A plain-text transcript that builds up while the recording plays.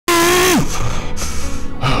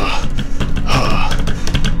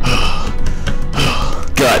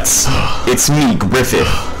Guts, it's me, Griffith.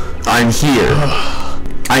 I'm here.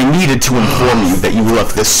 I needed to inform you that you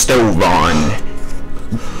left the stove on.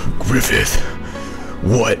 Griffith,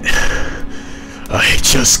 what? I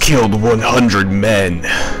just killed 100 men.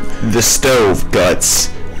 The stove, Guts.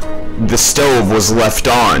 The stove was left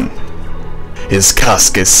on. Is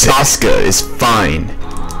Casca sick? Casca is fine.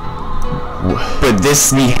 But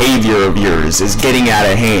this behavior of yours is getting out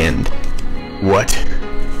of hand. What?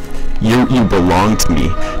 You belong to me.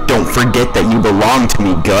 Don't forget that you belong to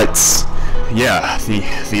me, Guts. Yeah,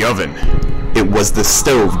 the oven. It was the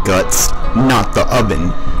stove, Guts, not the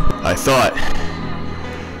oven. I thought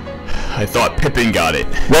Pippin got it.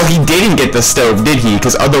 Well, he didn't get the stove, did he?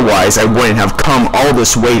 Because otherwise I wouldn't have come all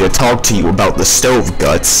this way to talk to you about the stove,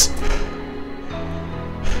 Guts.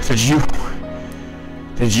 Did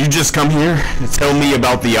you just come here to tell me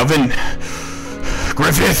about the oven?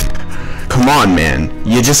 Griffith? Come on, man.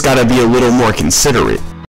 You just gotta be a little more considerate.